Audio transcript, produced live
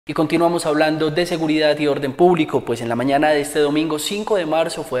Y continuamos hablando de seguridad y orden público, pues en la mañana de este domingo 5 de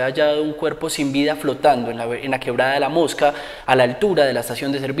marzo fue hallado un cuerpo sin vida flotando en la quebrada de la Mosca, a la altura de la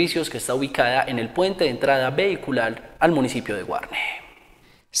estación de servicios que está ubicada en el puente de entrada vehicular al municipio de Guarne.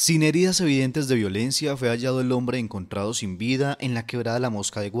 Sin heridas evidentes de violencia, fue hallado el hombre encontrado sin vida en la quebrada La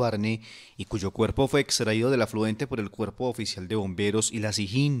Mosca de Guarne y cuyo cuerpo fue extraído del afluente por el Cuerpo Oficial de Bomberos y la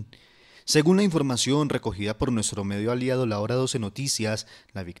SIJÍN. Según la información recogida por nuestro medio aliado La Hora 12 Noticias,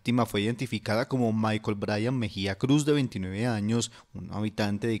 la víctima fue identificada como Michael Brian Mejía Cruz, de 29 años, un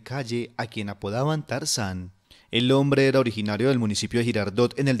habitante de calle a quien apodaban Tarzán. El hombre era originario del municipio de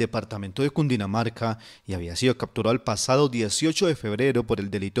Girardot, en el departamento de Cundinamarca, y había sido capturado el pasado 18 de febrero por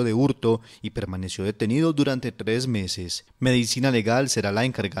el delito de hurto y permaneció detenido durante 3 meses. Medicina Legal será la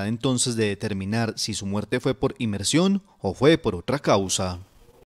encargada entonces de determinar si su muerte fue por inmersión o fue por otra causa.